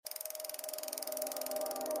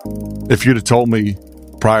If you'd have told me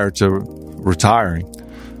prior to retiring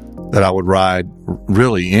that I would ride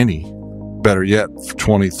really any, better yet,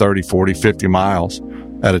 20, 30, 40, 50 miles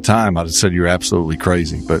at a time, I'd have said you're absolutely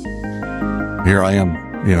crazy. But here I am.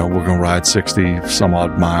 We're going to ride 60 some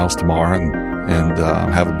odd miles tomorrow and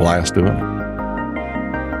have a blast doing it.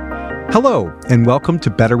 Hello, and welcome to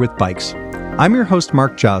Better with Bikes. I'm your host,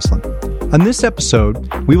 Mark Joslin. On this episode,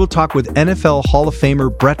 we will talk with NFL Hall of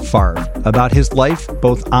Famer Brett Favre about his life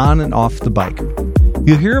both on and off the bike.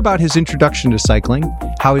 You'll hear about his introduction to cycling,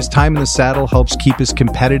 how his time in the saddle helps keep his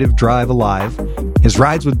competitive drive alive, his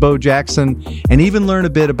rides with Bo Jackson, and even learn a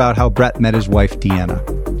bit about how Brett met his wife, Deanna.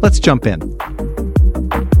 Let's jump in.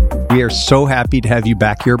 We are so happy to have you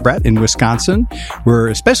back here, Brett, in Wisconsin. We're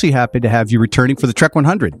especially happy to have you returning for the Trek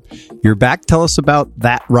 100. You're back. Tell us about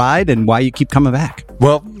that ride and why you keep coming back.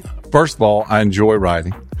 Well, first of all, I enjoy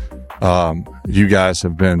riding. You guys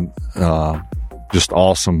have been just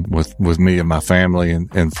awesome with me and my family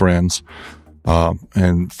and friends.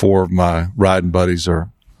 And 4 of my riding buddies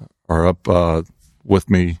are up with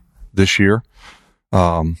me this year.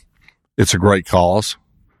 It's a great cause.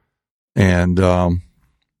 And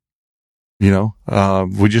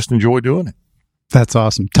we just enjoy doing it. That's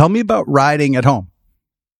awesome. Tell me about riding at home.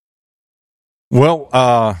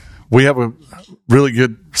 Well, we have a really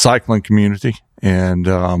good cycling community and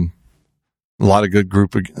a lot of good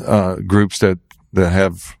groups that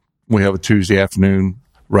have. We have a Tuesday afternoon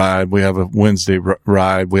ride. We have a Wednesday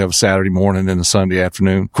ride. We have a Saturday morning and a Sunday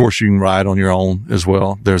afternoon. Of course, you can ride on your own as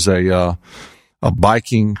well. There's a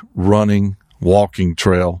biking, running, walking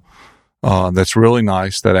trail that's really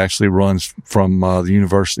nice, that actually runs from the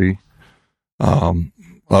university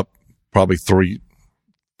up probably three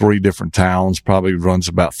different towns, probably runs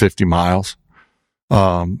about 50 miles.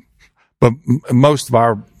 But most of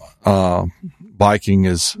our biking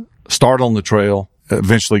is start on the trail,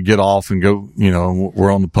 eventually get off and go,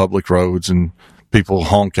 we're on the public roads and people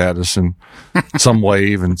honk at us and some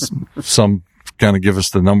wave and some kind of give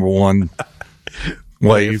us the number one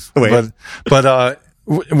wave. But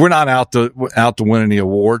we're not out to win any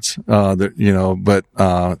awards, but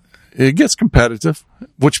it gets competitive,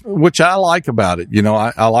 which I like about it.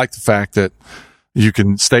 I like the fact that you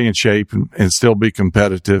can stay in shape and still be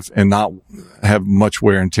competitive and not have much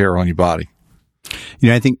wear and tear on your body.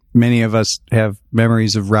 I think many of us have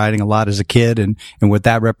memories of riding a lot as a kid and what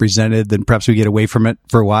that represented. Then perhaps we get away from it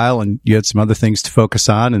for a while and you had some other things to focus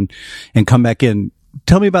on and come back in.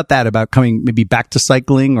 Tell me about that, about coming maybe back to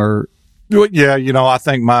cycling or. Yeah, I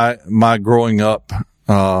think my growing up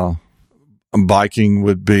biking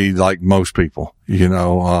would be like most people.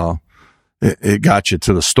 It got you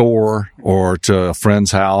to the store or to a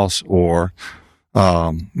friend's house, or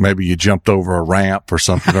maybe you jumped over a ramp or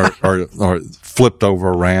something, or flipped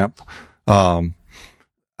over a ramp. I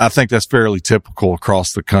think that's fairly typical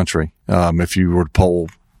across the country if you were to poll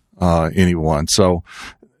anyone. So,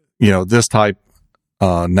 this type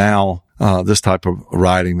this type of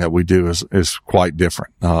riding that we do is quite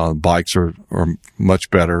different. Bikes are much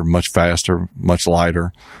better, much faster, much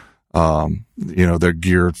lighter. They're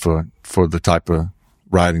geared for the type of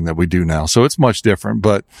riding that we do now. So it's much different.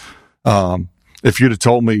 But if you'd have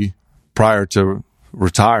told me prior to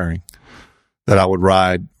retiring that I would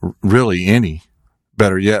ride really any,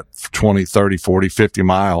 better yet, 20, 30, 40, 50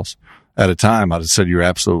 miles at a time, I'd have said you're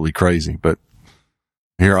absolutely crazy. But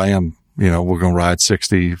here I am. We're going to ride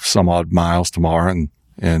 60 some odd miles tomorrow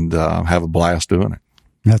and have a blast doing it.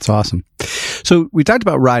 That's awesome. So we talked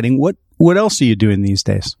about riding. What else are you doing these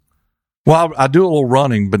days? Well, I do a little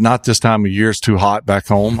running, but not this time of year. It's too hot back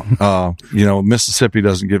home. Mississippi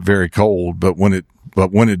doesn't get very cold, but when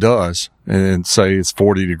it does, and say it's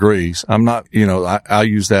 40 degrees, I'm not, I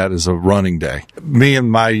use that as a running day. Me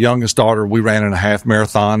and my youngest daughter, we ran in a half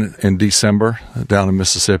marathon in December down in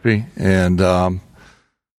Mississippi, and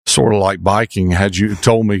sort of like biking. Had you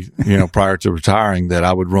told me, prior to retiring that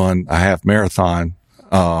I would run a half marathon,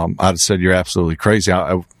 I'd have said you're absolutely crazy.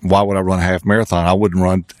 Why would I run a half marathon? I wouldn't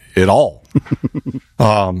run at all.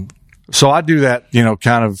 So I do that,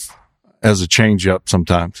 kind of as a change up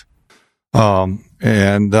sometimes. I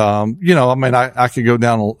could go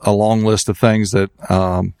down a long list of things that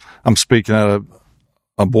I'm speaking at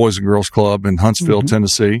a Boys and Girls Club in Huntsville,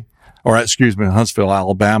 Tennessee, Huntsville,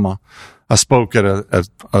 Alabama. I spoke at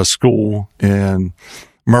a school in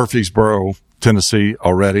Murfreesboro, Tennessee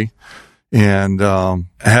already, and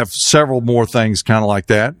have several more things kind of like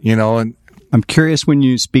that, and I'm curious, when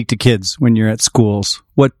you speak to kids, when you're at schools,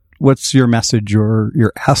 what's your message or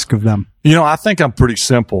your ask of them? I think I'm pretty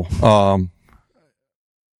simple,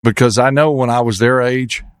 because I know when I was their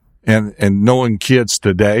age and knowing kids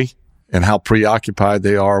today and how preoccupied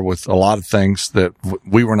they are with a lot of things that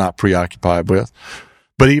we were not preoccupied with.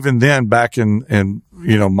 But even then, back in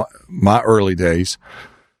my early days,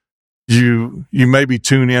 you maybe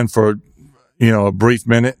tune in for, a brief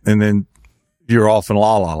minute and then you're off in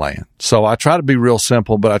la la land. So I try to be real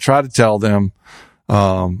simple, but I try to tell them,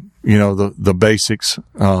 the basics.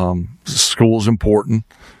 School's important.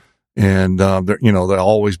 And, there'll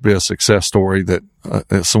always be a success story that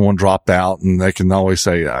someone dropped out, and they can always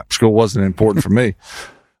say, school wasn't important for me.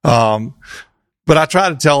 But I try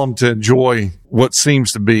to tell them to enjoy what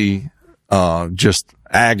seems to be, just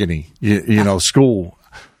agony. School.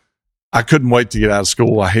 I couldn't wait to get out of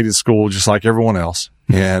school. I hated school just like everyone else.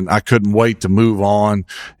 And I couldn't wait to move on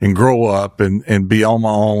and grow up and be on my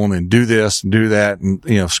own and do this and do that.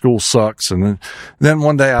 And, school sucks. And then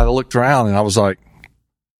one day I looked around and I was like,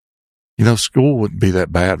 school wouldn't be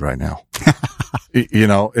that bad right now.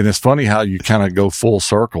 And it's funny how you kind of go full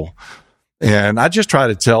circle. And I just try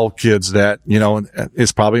to tell kids that,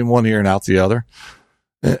 it's probably in one ear and out the other.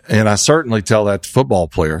 And I certainly tell that to football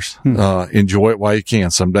players. Enjoy it while you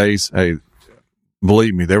can. Some days, hey,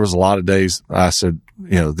 believe me, there was a lot of days I said,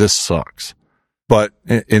 this sucks. But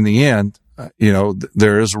in the end,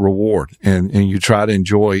 there is a reward, and you try to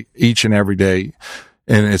enjoy each and every day.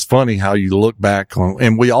 And it's funny how you look back on,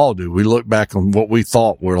 and we all do, we look back on what we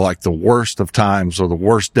thought were like the worst of times or the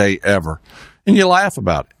worst day ever, and you laugh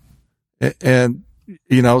about it. And,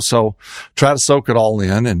 so try to soak it all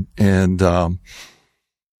in, and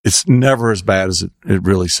it's never as bad as it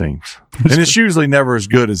really seems. And it's usually never as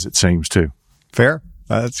good as it seems too. Fair.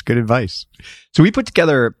 That's good advice. So we put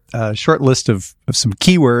together a short list of some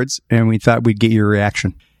keywords, and we thought we'd get your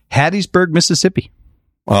reaction. Hattiesburg, Mississippi.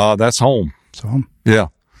 That's home. It's home. Yeah.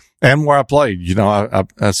 And where I played, I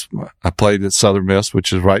played at Southern Miss,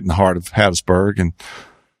 which is right in the heart of Hattiesburg, and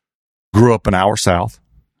grew up an hour south.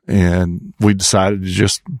 And we decided to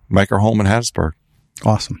just make our home in Hattiesburg.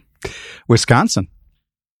 Awesome. Wisconsin.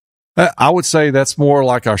 I would say that's more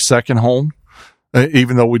like our second home,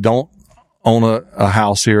 even though we don't own a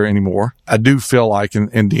house here anymore. I do feel like,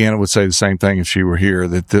 and Deanna would say the same thing if she were here,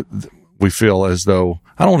 that we feel as though,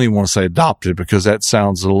 I don't even want to say adopted because that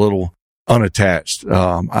sounds a little unattached.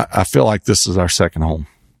 I feel like this is our second home.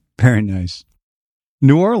 Very nice.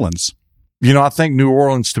 New Orleans. I think New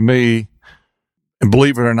Orleans to me, and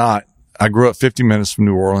believe it or not, I grew up 50 minutes from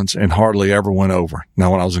New Orleans and hardly ever went over.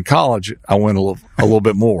 Now, when I was in college, I went a little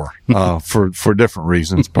bit more, for different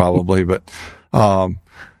reasons probably. But,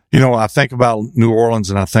 I think about New Orleans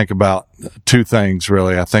and I think about two things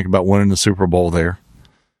really. I think about winning the Super Bowl there.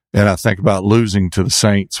 And I think about losing to the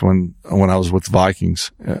Saints when I was with the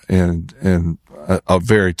Vikings, and a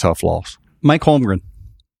very tough loss. Mike Holmgren.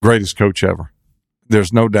 Greatest coach ever.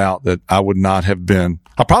 There's no doubt that I would not have been,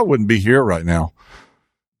 I probably wouldn't be here right now,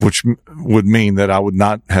 which would mean that I would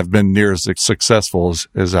not have been near as successful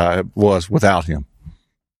as I was without him.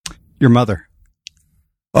 Your mother.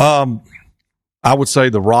 I would say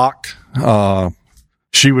The Rock.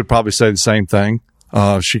 She would probably say the same thing.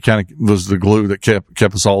 She kind of was the glue that kept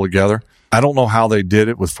us all together. I don't know how they did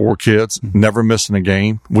it with 4 kids, never missing a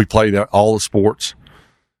game. We played all the sports,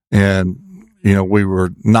 and, we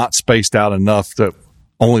were not spaced out enough that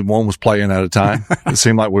only one was playing at a time. It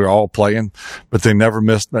seemed like we were all playing, but they never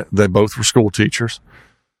missed. They both were school teachers,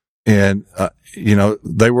 and,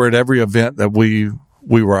 they were at every event that we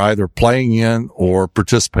were either playing in or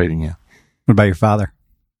participating in. What about your father?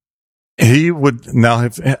 He would, now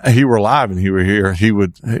if he were alive and he were here,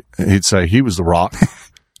 he'd say he was The Rock.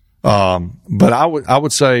 But I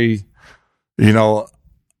would say, a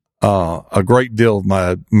great deal of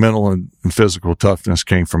my mental and physical toughness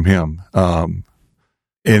came from him. And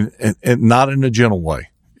not in a gentle way.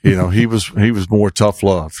 He was more tough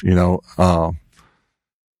love,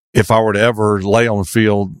 if I were to ever lay on the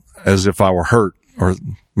field as if I were hurt, or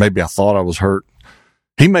maybe I thought I was hurt,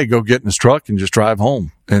 he may go get in his truck and just drive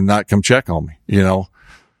home and not come check on me, and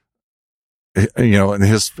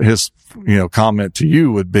his comment to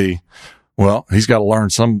you would be, well, he's got to learn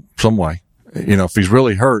some way. If he's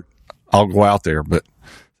really hurt, I'll go out there.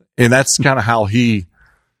 And that's kind of how he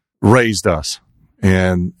raised us.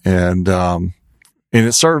 And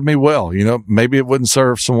it served me well. Maybe it wouldn't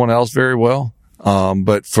serve someone else very well.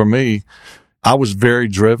 But for me, I was very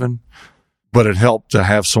driven, but it helped to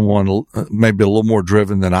have someone maybe a little more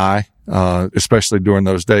driven than I, especially during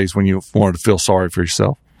those days when you wanted to feel sorry for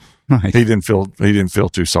yourself. Nice. He didn't feel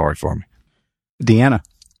too sorry for me. Deanna.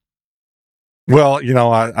 Well,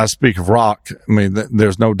 I speak of Rock. I mean,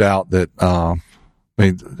 there's no doubt that,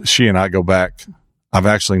 she and I go back. I've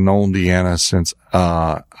actually known Deanna since,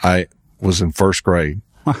 I was in first grade.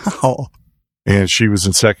 Wow. and she was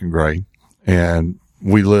in second grade, and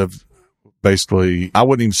we lived basically, I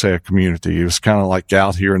wouldn't even say a community. It was kind of like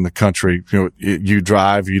out here in the country. You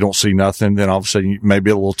drive, you don't see nothing. Then all of a sudden, maybe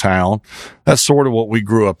a little town. That's sort of what we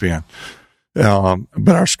grew up in.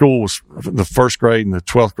 But our school was, the first grade and the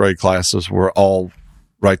 12th grade classes were all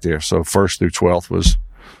right there. So first through 12th was,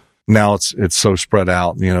 now it's so spread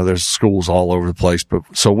out. There's schools all over the place. But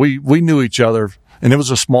so we knew each other, and it was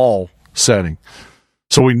a small setting.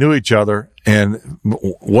 So we knew each other, and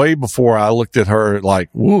way before I looked at her like,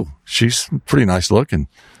 woo, she's pretty nice looking.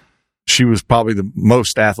 She was probably the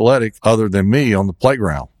most athletic other than me on the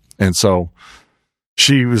playground. And so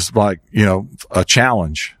she was like, a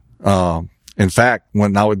challenge. In fact,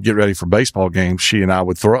 when I would get ready for baseball games, she and I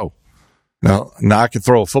would throw. Now I could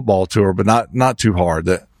throw a football to her, but not too hard.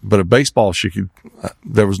 But a baseball, she could,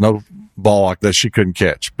 there was no ball like that she couldn't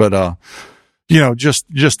catch. But,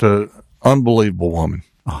 just a unbelievable woman.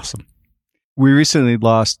 Awesome. We recently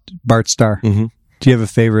lost Bart Starr. Mm-hmm. Do you have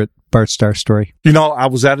a favorite Bart Starr story? I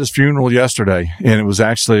was at his funeral yesterday, and it was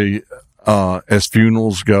actually, as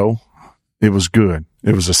funerals go, it was good.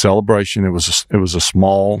 It was a celebration. It was a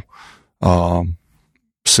small,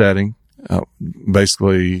 setting,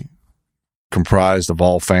 basically comprised of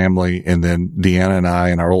all family, and then Deanna and I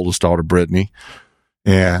and our oldest daughter, Brittany,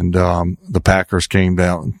 and, the Packers came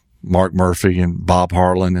down. Mark Murphy and Bob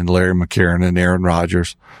Harlan and Larry McCarron and Aaron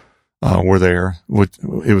Rodgers were there.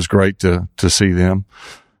 It was great to see them.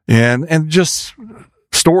 And just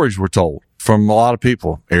stories were told from a lot of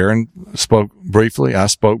people. Aaron spoke briefly. I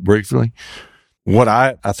spoke briefly. What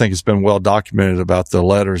I think has been well documented about the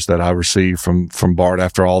letters that I received from Bart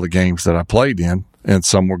after all the games that I played in, and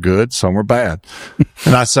some were good, some were bad.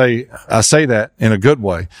 And I say that in a good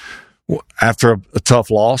way. After a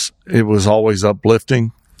tough loss, it was always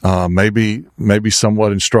uplifting. Maybe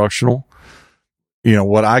somewhat instructional.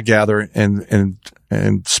 What I gather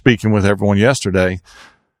and speaking with everyone yesterday,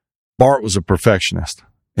 Bart was a perfectionist,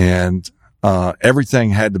 and everything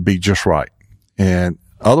had to be just right. And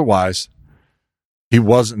otherwise, he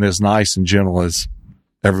wasn't as nice and gentle as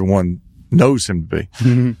everyone knows him to be.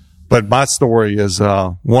 Mm-hmm. But my story is,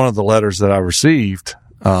 one of the letters that I received,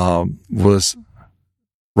 was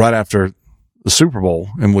right after the Super Bowl,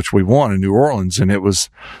 in which we won in New Orleans, and it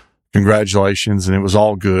was congratulations, and it was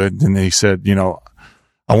all good. And he said,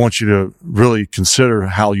 I want you to really consider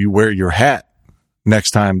how you wear your hat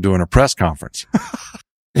next time doing a press conference.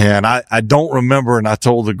 And I don't remember, and I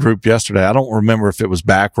told the group yesterday, I don't remember if it was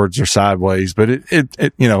backwards or sideways, but it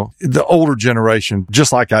the older generation,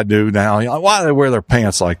 just like I do now, why do they wear their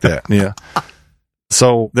pants like that? Yeah.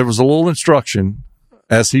 So there was a little instruction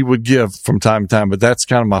as he would give from time to time, but that's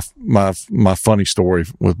kind of my funny story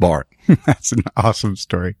with Bart. That's an awesome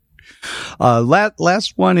story.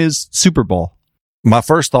 Last one is Super Bowl. My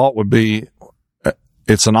first thought would be,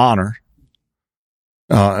 it's an honor,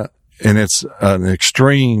 and it's an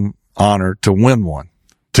extreme honor to win one.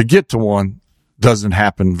 To get to one doesn't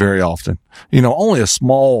happen very often. Only a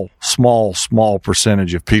small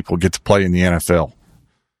percentage of people get to play in the NFL.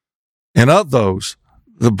 And of those,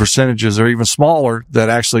 the percentages are even smaller that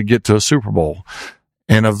actually get to a Super Bowl.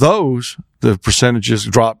 And of those, the percentages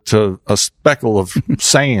drop to a speckle of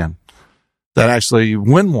sand that actually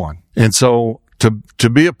win one. And so to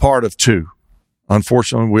be a part of two,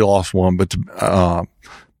 unfortunately we lost one, but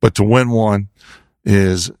to win one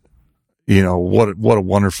is, what a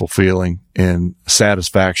wonderful feeling and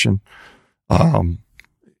satisfaction. I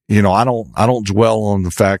don't dwell on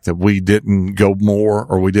the fact that we didn't go more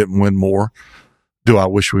or we didn't win more. Do I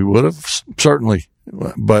wish we would have? Certainly.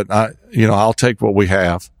 But I'll take what we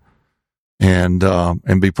have and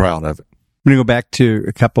be proud of it. I'm going to go back to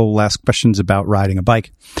a couple last questions about riding a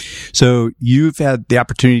bike. So you've had the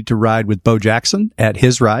opportunity to ride with Bo Jackson at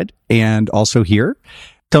his ride and also here.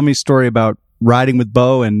 Tell me a story about riding with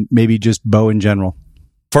Bo and maybe just Bo in general.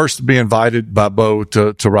 First, to be invited by Bo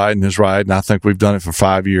to ride in his ride, and I think we've done it for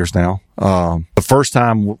 5 years now. The first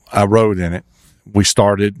time I rode in it, we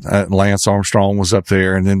started, Lance Armstrong was up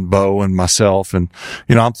there, and then Bo and myself. And,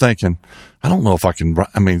 I'm thinking, I don't know if I can,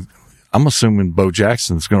 I'm assuming Bo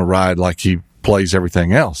Jackson's going to ride like he plays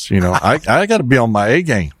everything else. I got to be on my A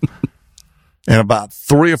game. And about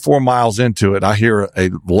 3 or 4 miles into it, I hear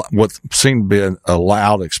what seemed to be a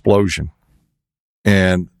loud explosion,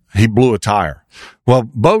 and he blew a tire. Well,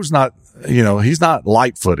 Bo's not, he's not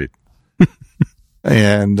light-footed.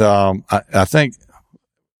 And I think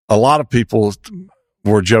a lot of people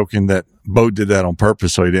were joking that Bo did that on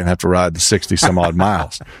purpose so he didn't have to ride the 60 some odd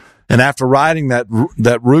miles. And after riding that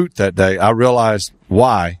route that day, I realized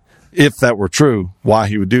why, if that were true, why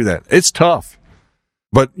he would do that. It's tough.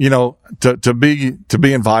 but to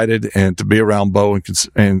be invited and to be around Bo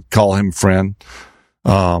and call him friend,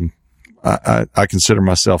 I consider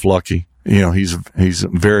myself lucky. He's a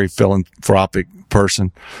very philanthropic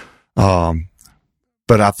person.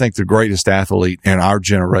 But I think the greatest athlete in our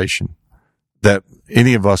generation that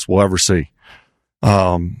any of us will ever see.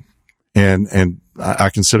 And I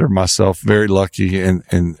consider myself very lucky and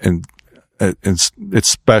it's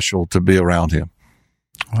special to be around him.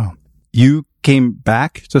 Wow. You came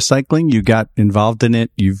back to cycling. You got involved in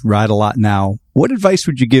it. You ride a lot now. What advice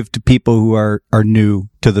would you give to people who are new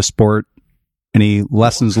to the sport? Any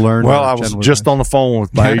lessons learned? Well, I was just on the phone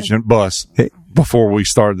with my agent, Bus, before we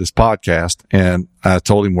started this podcast, and I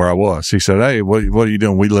told him where I was. He said, "Hey, what are you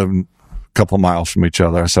doing?" We live a couple of miles from each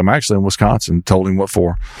other. I said, "I'm actually in Wisconsin." Told him what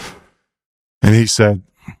for. And he said,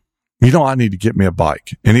 I need to get me a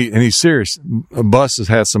bike. And he's serious. Bus has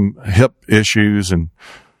had some hip issues and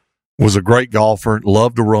was a great golfer,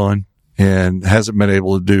 loved to run, and hasn't been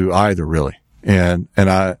able to do either really. And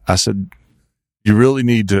I said, "You really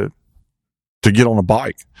need to get on a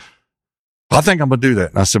bike." "I think I'm going to do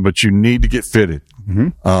that." And I said, "But you need to get fitted."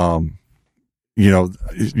 Mm-hmm.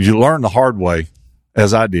 You learn the hard way,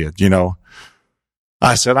 as I did,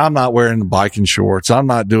 I said, "I'm not wearing the biking shorts. I'm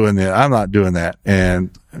not doing that. I'm not doing that."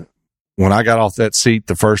 And when I got off that seat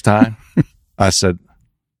the first time, I said,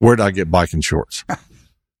 "Where did I get biking shorts?"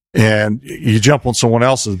 And you jump on someone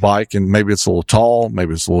else's bike and maybe it's a little tall,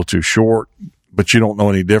 maybe it's a little too short, but you don't know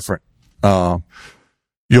any different.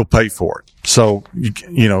 You'll pay for it. So,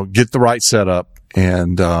 get the right setup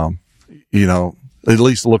and, at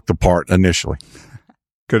least look the part initially.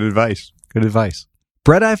 Good advice. Good advice.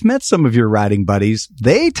 Brett, I've met some of your riding buddies.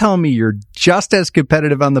 They tell me you're just as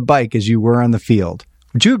competitive on the bike as you were on the field.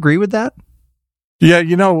 Would you agree with that? Yeah,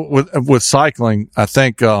 with cycling, I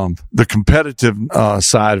think the competitive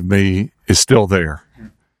side of me is still there.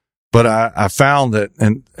 But I found that,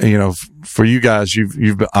 and for you guys,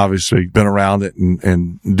 you've obviously been around it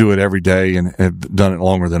and do it every day and have done it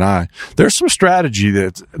longer than I. There's some strategy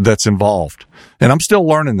that's involved, and I'm still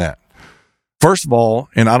learning that. First of all,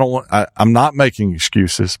 and I'm not making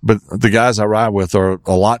excuses, but the guys I ride with are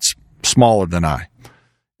a lot smaller than I,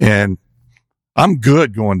 and I'm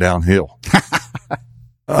good going downhill.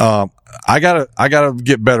 I gotta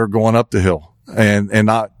get better going up the hill and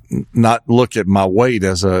not look at my weight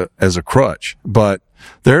as a crutch, but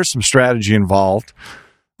there's some strategy involved.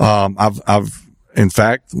 I've in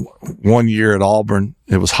fact, one year at Auburn,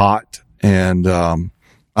 it was hot and,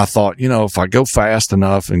 I thought, if I go fast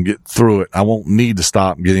enough and get through it, I won't need to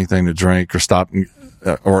stop and get anything to drink or stop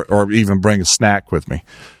or even bring a snack with me.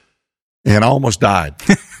 And I almost died.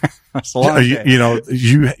 That's a lot.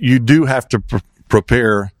 You do have to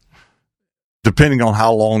prepare, depending on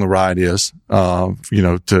how long the ride is,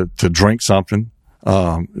 to drink something,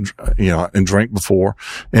 and drink before,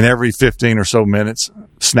 and every 15 or so minutes,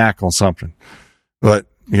 snack on something. But,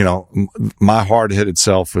 my hard-headed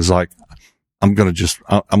self is like, I'm going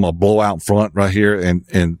to blow out in front right here.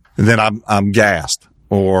 And then I'm gassed,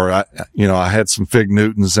 or I had some Fig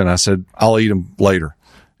Newtons and I said, I'll eat them later.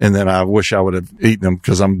 And then I wish I would have eaten them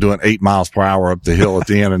because I'm doing 8 miles per hour up the hill at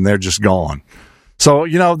the end and they're just gone. So,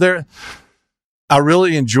 I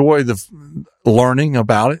really enjoy the learning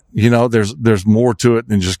about it. There's more to it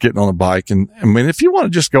than just getting on a bike. And I mean, if you want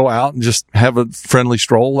to just go out and just have a friendly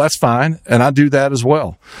stroll, that's fine. And I do that as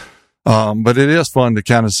well. But it is fun to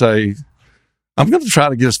kind of say, I'm going to try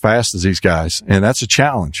to get as fast as these guys. And that's a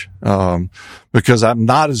challenge, because I'm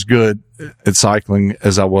not as good at cycling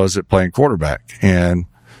as I was at playing quarterback. And,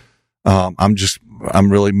 I'm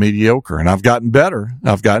really mediocre, and I've gotten better.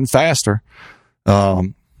 I've gotten faster.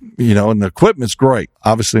 And the equipment's great.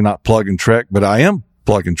 Obviously not plug and trek, but I am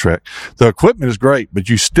plug and trek. The equipment is great, but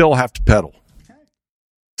you still have to pedal.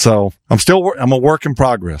 So I'm a work in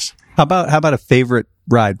progress. How about a favorite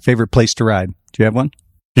place to ride? Do you have one?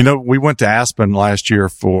 We went to Aspen last year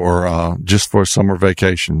for a summer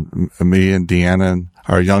vacation. Me and Deanna and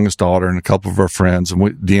our youngest daughter and a couple of our friends. And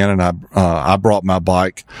Deanna and I brought my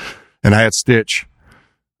bike, and I had Stitch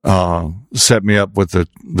set me up with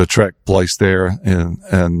the trek place there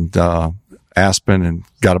and Aspen, and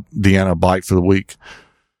got Deanna a bike for the week.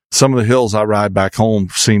 Some of the hills I ride back home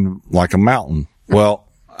seem like a mountain. Well,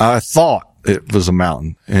 I thought it was a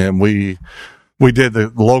mountain, and we did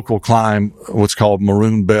the local climb, what's called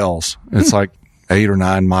Maroon Bells. It's like 8 or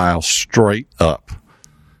 9 miles straight up,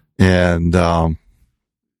 and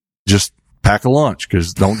just pack a lunch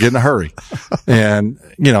because don't get in a hurry. And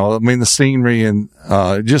the scenery and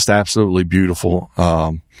just absolutely beautiful.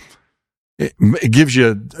 It gives you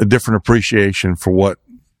a different appreciation for what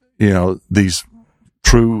these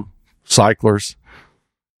true cyclers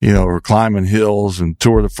or climbing hills and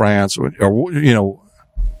Tour de France, or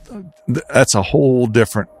that's a whole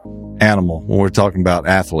different animal when we're talking about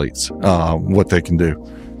athletes, what they can do.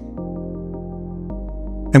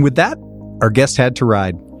 And with that, our guest had to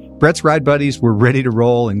ride. Brett's ride buddies were ready to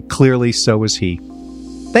roll, and clearly so was he.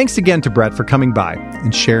 Thanks again to Brett for coming by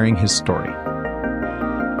and sharing his story.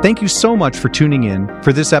 Thank you so much for tuning in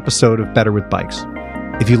for this episode of Better with Bikes.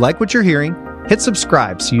 If you like what you're hearing, hit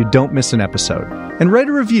subscribe so you don't miss an episode, and write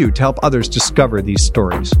a review to help others discover these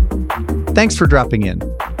stories. Thanks for dropping in.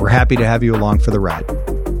 We're happy to have you along for the ride.